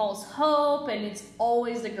gave him false hope, and it's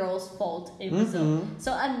always the girl's fault in Brazil.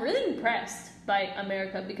 So I'm really impressed by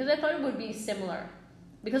America because I thought it would be similar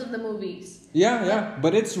because of the movies. Yeah,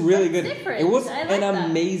 but it's really good. Different. It was like an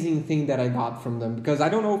amazing thing that I got from them, because I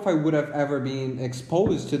don't know if I would have ever been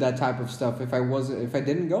exposed to that type of stuff if I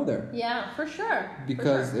didn't go there. Yeah, for sure.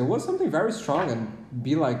 Because it was something very strong, and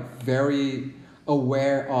be like very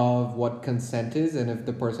aware of what consent is and if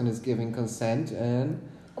the person is giving consent. And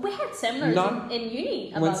we had seminars in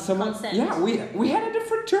uni about consent. Yeah, we had a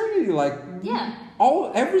fraternity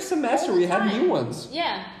every semester we had new ones.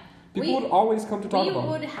 Yeah. People would always come to talk about it.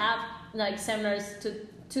 We would have like seminars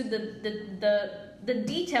to the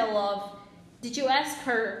detail of, did you ask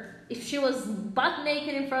her if she was butt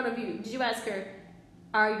naked in front of you? Did you ask her,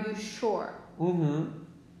 are you sure? And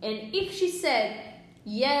if she said,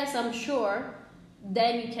 yes, I'm sure,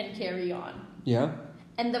 then you can carry on. Yeah.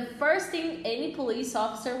 And the first thing any police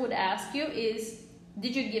officer would ask you is,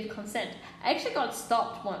 did you give consent? I actually got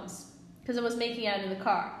stopped once because I was making out in the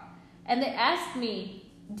car. And they asked me,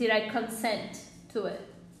 did I consent to it?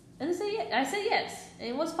 And I said yes, and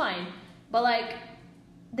it was fine. But like,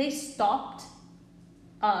 they stopped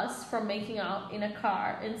us from making out in a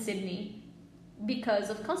car in Sydney because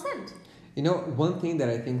of consent. One thing that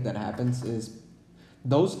I think that happens is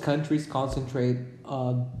those countries concentrate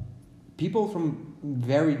people from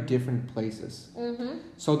very different places.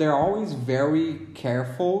 So they're always very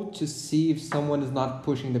careful to see if someone is not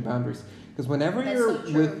pushing the boundaries. Because whenever you're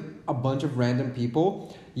with a bunch of random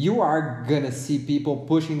people, you are gonna see people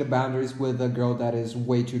pushing the boundaries with a girl that is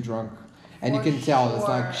way too drunk. And you can tell it's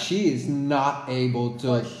like she is not able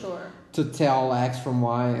to tell X from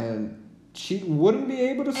Y, and she wouldn't be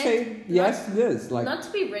able to say yes to this. Like, not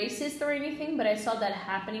to be racist or anything, but I saw that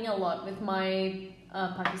happening a lot with my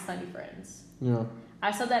Pakistani friends. Yeah.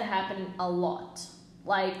 I saw that happening a lot.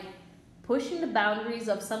 Like, pushing the boundaries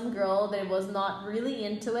of some girl that was not really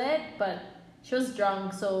into it, but she was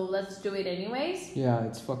drunk, so let's do it anyways. Yeah,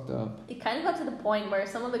 it's fucked up. It kind of got to the point where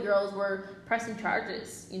some of the girls were pressing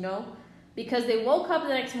charges, because they woke up the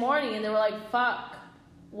next morning and they were like, fuck,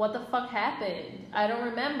 what the fuck happened? I don't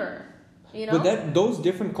remember, But those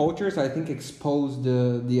different cultures, I think, expose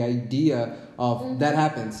the idea of that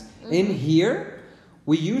happens. In here,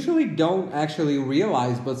 we usually don't actually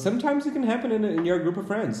realize, but sometimes it can happen in your group of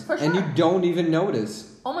friends. For sure. And you don't even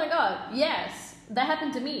notice. Oh my god, yes. That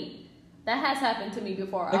happened to me. That has happened to me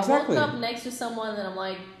before. Exactly. I woke up next to someone and I'm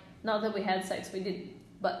like, not that we had sex, we did,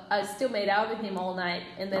 but I still made out with him all night.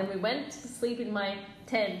 And then we went to sleep in my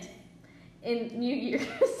tent in New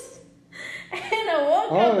Year's. And I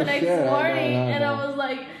woke up the next morning and I was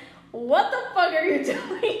like, what the fuck are you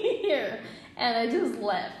doing here? And I just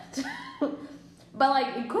left. But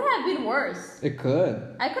like, it could have been worse. It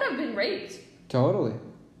could. I could have been raped. Totally.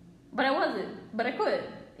 But I wasn't. But I could.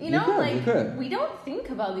 You could. We don't think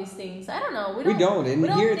about these things. I don't know. We don't. In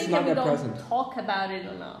here, it's not that present. We don't talk about it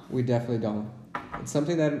enough. We definitely don't. It's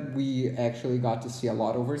something that we actually got to see a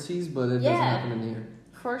lot overseas, but it doesn't happen in here.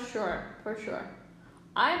 For sure.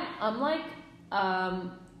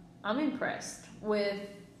 I'm impressed with,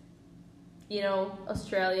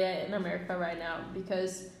 Australia and America right now,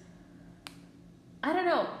 because I don't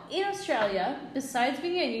know. In Australia, besides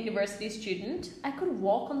being a university student, I could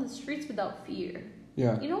walk on the streets without fear.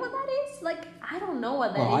 Yeah. You know what that is? Like, I don't know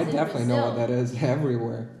what that is I in Brazil. definitely know what that is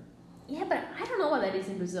everywhere. Yeah, but I don't know what that is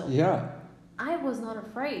in Brazil. Yeah. I was not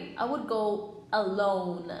afraid. I would go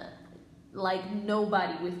alone, like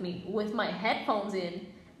nobody with me, with my headphones in,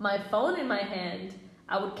 my phone in my hand.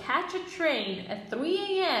 I would catch a train at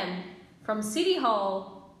 3 a.m. from City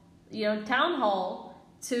Hall, Town Hall,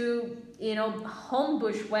 to,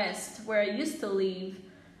 Homebush West, where I used to live,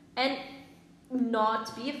 and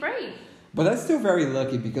not be afraid. But that's still very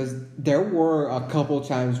lucky, because there were a couple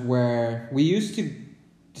times where we used to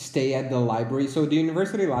stay at the library. So the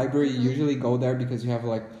university library, you usually go there because you have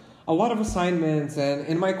like a lot of assignments. And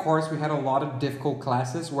in my course, we had a lot of difficult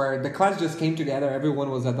classes where the class just came together. Everyone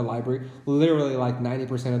was at the library, literally like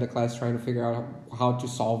 90% of the class trying to figure out how to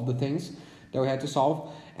solve the things that we had to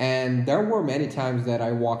solve. And there were many times that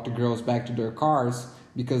I walked the girls back to their cars,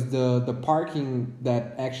 because the parking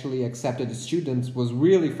that actually accepted the students was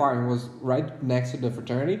really far and was right next to the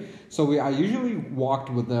fraternity. So I usually walked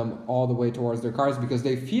with them all the way towards their cars, because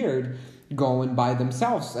they feared going by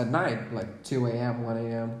themselves at night, like 2 a.m., 1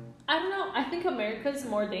 a.m. I don't know. I think America is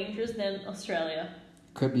more dangerous than Australia.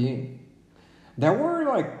 Could be. There were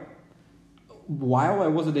like, while I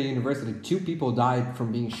was at the university, 2 people died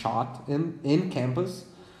from being shot in campus.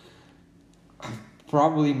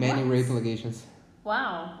 Probably many rape allegations.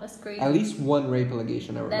 Wow, that's crazy. At least 1 rape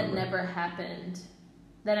allegation, I remember. That never happened.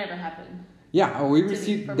 That never happened. Yeah, we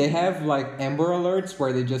received. They have like Amber Alerts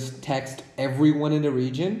where they just text everyone in the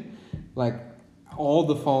region, like all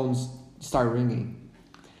the phones start ringing,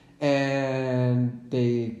 and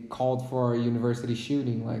they called for a university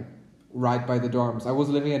shooting, like right by the dorms. I was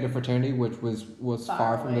living at the fraternity, which was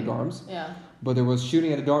far from the dorms. Yeah. But there was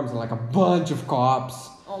shooting at the dorms and like a bunch of cops.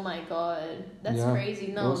 Oh my god, that's crazy.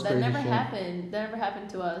 No, that never happened. That never happened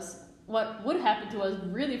to us. What would happen to us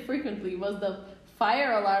really frequently was the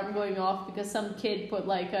fire alarm going off because some kid put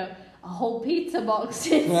like a whole pizza box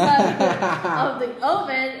inside of the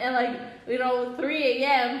oven, and like, you know, 3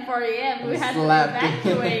 a.m., 4 a.m. we had to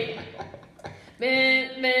evacuate.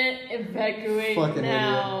 Evacuate fucking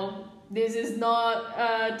now. Idiot. This is not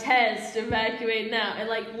a test. Evacuate now. And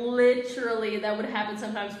like literally that would happen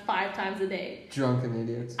sometimes 5 times a day. Drunken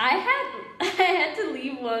idiots. I had to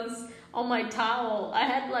leave once on my towel. I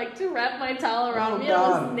had like to wrap my towel around me. God.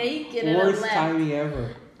 I was naked and Worst I left. timing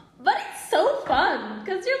ever. But it's so fun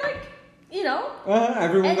because you're like, you know.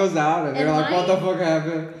 Everyone goes out and they're like, what the fuck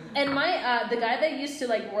happened? And my the guy that used to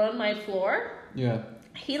like run my floor. Yeah.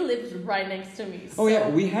 He lives right next to me. So. Oh yeah,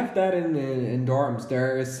 we have that in dorms.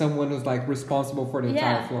 There is someone who's like responsible for the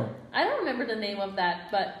entire floor. I don't remember the name of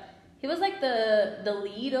that, but he was like the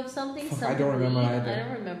lead of something. I don't remember either. I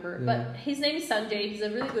don't remember. Yeah. But his name is Sanjay. He's a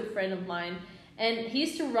really good friend of mine. And he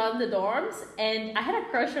used to run the dorms, and I had a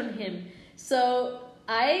crush on him. So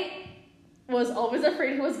I was always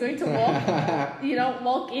afraid he was going to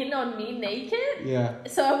walk in on me naked. Yeah.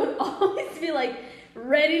 So I would always be like,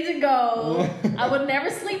 ready to go. I would never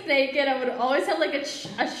sleep naked. I would always have like a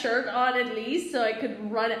shirt on at least so I could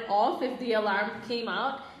run it off if the alarm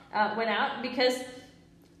went out, because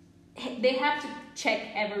they have to check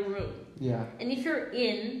every room. Yeah. And if you're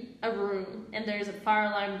in a room and there's a fire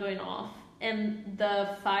alarm going off and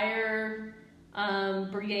the fire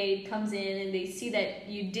brigade comes in and they see that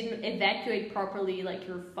you didn't evacuate properly, like,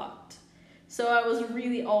 you're fucked. So I was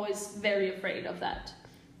really always very afraid of that.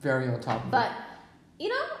 Very on top of it. But you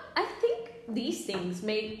know, I think these things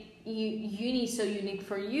made uni so unique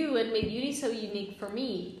for you and made uni so unique for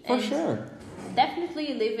me. For sure.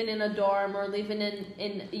 Definitely living in a dorm or living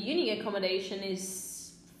in a uni accommodation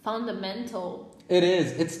is fundamental. It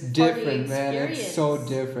is. It's different, man. It's so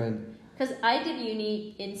different. Because I did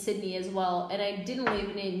uni in Sydney as well, and I didn't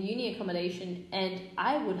live in uni accommodation, and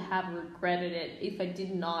I would have regretted it if I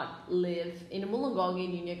did not live in a Wollongong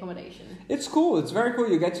in uni accommodation. It's cool. It's very cool.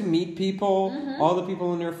 You get to meet people, all the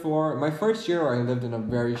people on your floor. My first year, I lived in a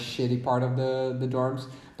very shitty part of the dorms,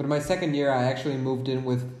 but my second year, I actually moved in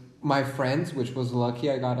with my friends, which was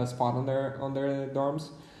lucky. I got a spot on their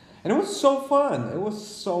dorms, and it was so fun. It was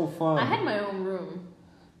so fun. I had my own room.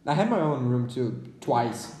 I had my own room too,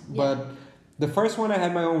 twice. Yeah. But the first one I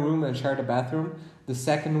had my own room and shared a bathroom. The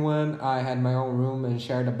second one I had my own room and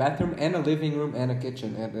shared a bathroom and a living room and a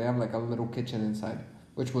kitchen. And they have like a little kitchen inside,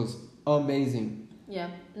 which was amazing. Yeah,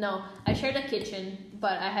 no, I shared a kitchen,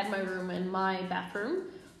 but I had my room and my bathroom.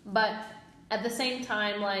 But at the same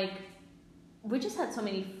time, like, we just had so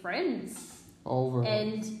many friends. Over.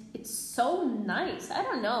 And it's so nice. I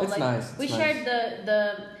don't know. It's like, nice. We shared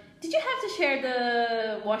the Did you have to share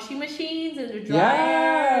the washing machines and the dryers?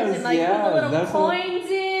 Yes, and like put the little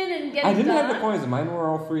coins in and get it done? I didn't have the coins. Mine were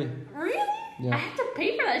all free. Really? Yeah. I had to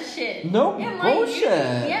pay for that shit. No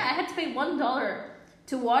bullshit. Yeah, I had to pay $1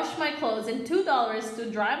 to wash my clothes and $2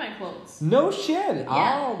 to dry my clothes. No shit.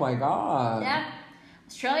 Yeah. Oh my god. Yeah.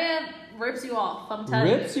 Australia rips you off, I'm telling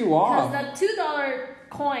you. Rips you off. Because the $2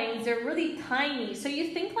 coins, they're really tiny. So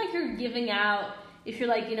you think like you're giving out, if you're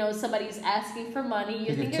like, you know, somebody's asking for money,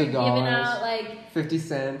 you think you're giving out like 50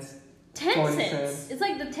 cents. 10 cents. It's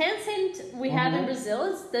like the 10 cent we have in Brazil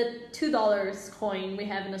is the $2 coin we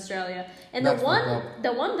have in Australia. And the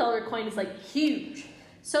 $1 coin is like huge.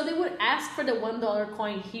 So they would ask for the $1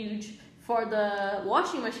 coin huge for the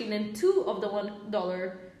washing machine and 2 of the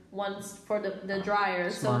 $1 ones for the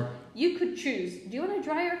dryer. Smart. So you could choose. Do you want to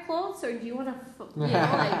dry your clothes, or do you want to, you know,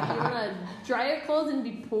 like, do you want to dry your clothes and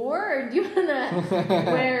be poor, or do you want to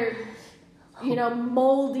wear, you know,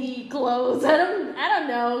 moldy clothes? I don't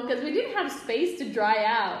know, because we didn't have space to dry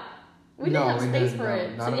out. We didn't have space for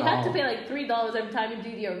it, so you had to pay like $3 every time you do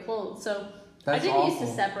your clothes. So I didn't used to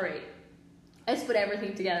separate. I just put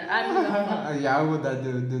everything together. I don't know. Yeah, I would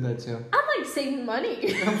do that too. I'm like saving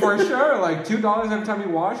money. For sure, like $2 every time you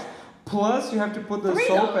wash. Plus, you have to put the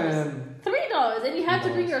soap in. $3, and you have to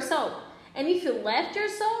bring your soap. And if you left your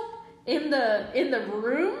soap in the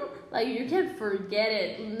room, like you can forget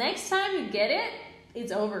it. Next time you get it,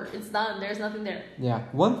 it's over. It's done. There's nothing there. Yeah.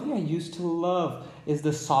 One thing I used to love is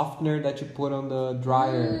the softener that you put on the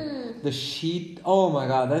dryer. The sheet. Oh my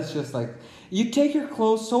god, that's just like you take your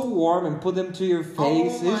clothes so warm and put them to your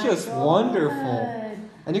face. It's just wonderful.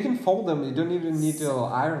 And you can fold them. You don't even need to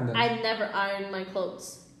iron them. I never iron my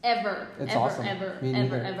clothes. Ever. It's ever, awesome. Ever. Me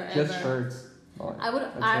ever. neither. Ever. Just ever. shirts. I would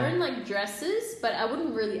iron like dresses, but I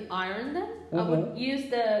wouldn't really iron them. I would use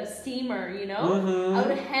the steamer, you know. I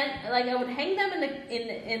would hang them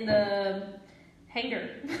in the hanger.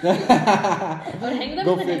 I would hang them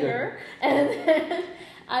in the hanger, and then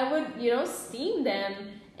I would steam them,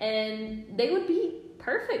 and they would be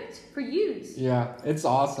perfect for use. Yeah, it's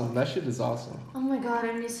awesome. That shit is awesome. Oh my god,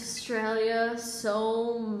 I miss Australia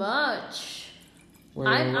so much.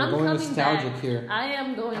 I'm going coming nostalgic back. here. I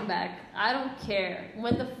am going back. I don't care.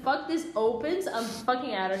 When the fuck this opens, I'm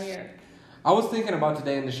fucking out of here. I was thinking about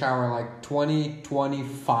today in the shower, like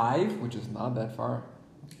 2025, which is not that far.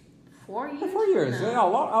 4 years? 4 years. No. Yeah,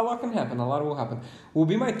 a lot can happen. A lot will happen. Will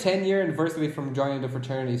be my 10-year anniversary from joining the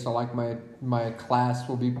fraternity, so like my class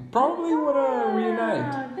will be probably wanna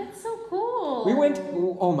reunite. That's so cool. We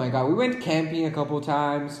went camping a couple of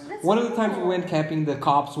times. One of the times we went camping, the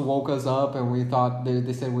cops woke us up and we thought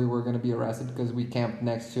they said we were gonna be arrested because we camped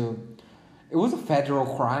next to. It was a federal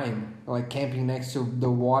crime, like camping next to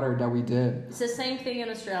the water that we did. It's the same thing in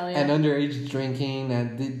Australia. And underage drinking,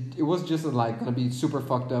 and it was just like gonna be super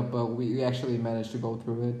fucked up, but we actually managed to go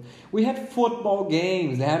through it. We had football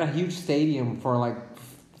games. They had a huge stadium for like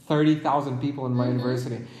 30,000 people in my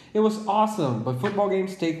university. It was awesome, but football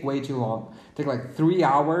games take way too long. Take like 3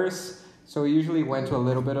 hours. So we usually went to a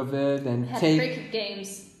little bit of it and cricket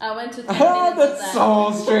games. I went to 10 minutes of that. That's so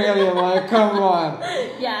Australian, like, come on.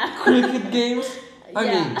 Yeah. Cricket games? I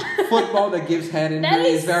mean, football that gives head injury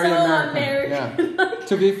is very so American. Yeah.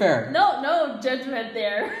 To be fair. No judgment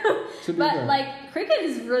there. But fair. Like, cricket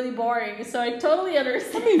is really boring, so I totally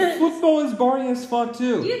understand. I mean, football is boring as fuck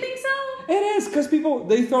too. Do you think so? It is, because people,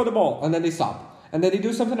 they throw the ball, and then they stop. And then they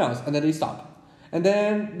do something else, and then they stop. And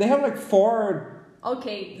then they have like 4...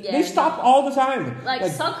 Okay, yeah. They stop all the time. Like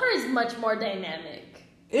soccer is much more dynamic.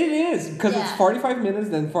 It is, because it's 45 minutes,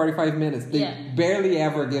 then 45 minutes. They barely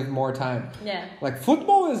ever give more time. Yeah. Like,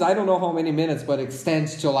 football is, I don't know how many minutes, but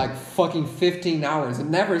extends to, like, fucking 15 hours. It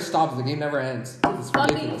never stops. The game never ends. It's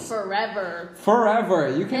fucking forever.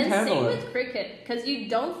 Forever. You can handle it. And same with cricket, because you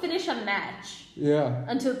don't finish a match. Yeah.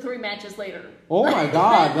 Until 3 matches later. Oh, my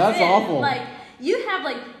God. That's awful. Like, you have,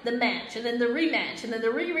 like, the match, and then the rematch, and then the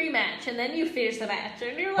rematch, and then you finish the match,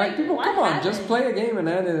 and you're like, people, what come happened? on, just play a game and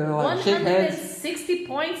end it and, like, shake hands. 160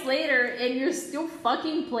 points later, and you're still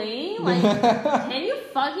fucking playing? Like, can you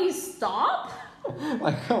fucking stop?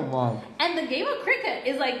 Like, come on. And the game of cricket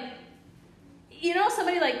is like,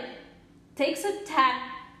 somebody, like, takes a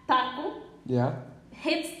tackle. Yeah.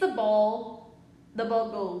 Hits the ball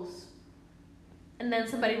goes. And then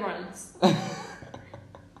somebody runs.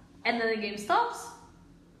 And then the game stops.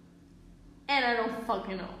 And I don't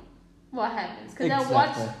fucking know what happens. Because I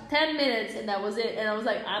watched 10 minutes and that was it. And I was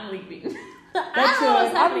like, I'm leaving. I don't know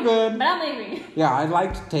what's happening, I'm good. But I'm leaving. Yeah, I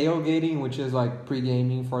liked tailgating, which is like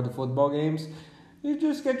pre-gaming for the football games. You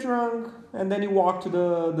just get drunk and then you walk to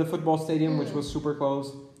the football stadium, which was super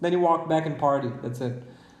close. Then you walk back and party. That's it.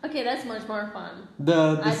 Okay, that's much more fun. I'd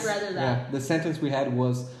rather that. Yeah, the sentence we had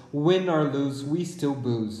was, win or lose, we still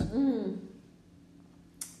booze.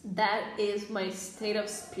 That is my state of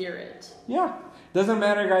spirit. Yeah. Doesn't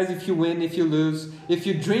matter, guys, if you win, if you lose. If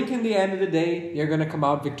you drink in the end of the day, you're going to come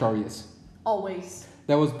out victorious. Always.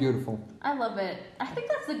 That was beautiful. I love it. I think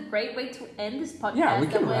that's a great way to end this podcast. Yeah, we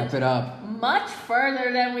can wrap it up. Much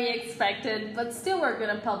further than we expected, but still we're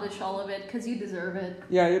going to publish all of it because you deserve it.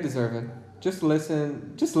 Yeah, you deserve it. Just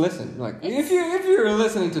listen. Like, if you're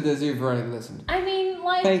listening to this, you've already listened. I mean,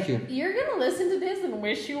 like, thank you. You're gonna listen to this and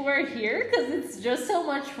wish you were here because it's just so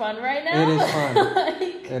much fun right now. It is fun.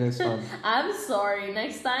 It is fun. I'm sorry.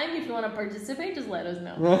 Next time, if you want to participate, just let us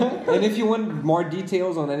know. And if you want more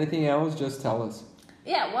details on anything else, just tell us.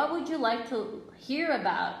 Yeah, what would you like to hear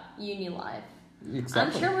about uni life?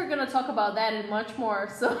 Exactly. I'm sure we're gonna talk about that and much more.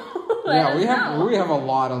 So yeah, we have a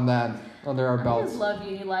lot on that under our belts. I just love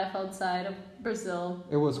uni life outside of Brazil.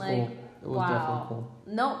 It was cool. It was definitely cool.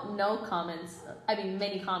 No comments. I mean,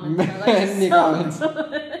 many comments. Many comments.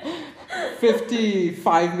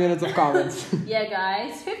 55 minutes of comments. Yeah,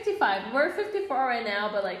 guys, 55 55. We're 54 right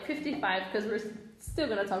now, but like 55 because we're still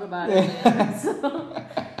gonna talk about it. So,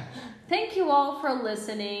 thank you all for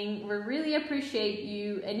listening. We really appreciate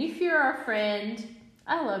you. And if you're our friend,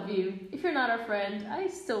 I love you. If you're not our friend, I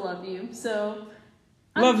still love you. So,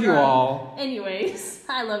 love you all. Anyways,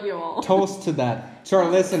 I love you all. Toast to that. To our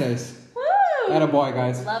listeners. Woo! Attaboy,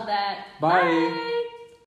 guys. Love that. Bye. Bye.